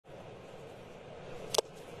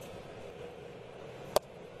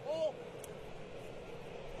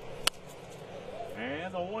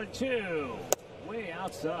2, way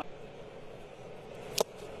outside.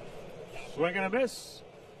 Swing and a miss.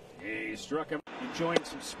 He struck him. Enjoying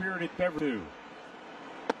some spirited beverage.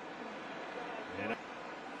 And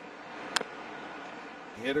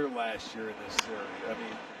hitter last year in this series. I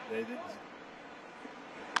mean, they didn't.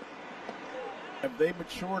 Have they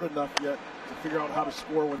matured enough yet to figure out how to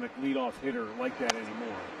score when the leadoff hitter like that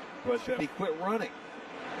anymore? But he quit running.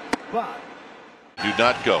 But do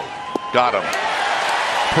not go. Got him.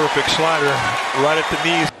 Perfect slider right at the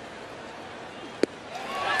knees.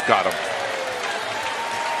 Got him.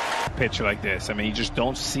 Pitch like this. I mean, you just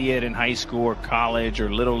don't see it in high school or college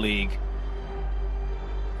or little league.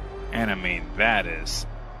 And I mean, that is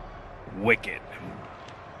wicked.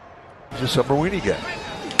 It's a summer weenie guy.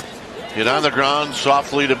 Hit on the ground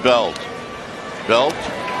softly to Belt. Belt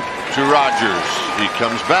to Rogers. He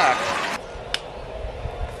comes back.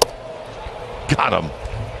 Got him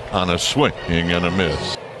on a swing and a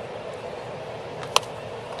miss.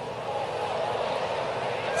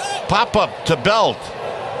 Pop up to Belt.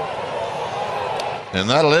 And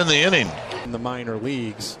that'll end the inning. In the minor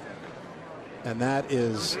leagues, and that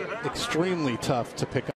is extremely tough to pick up.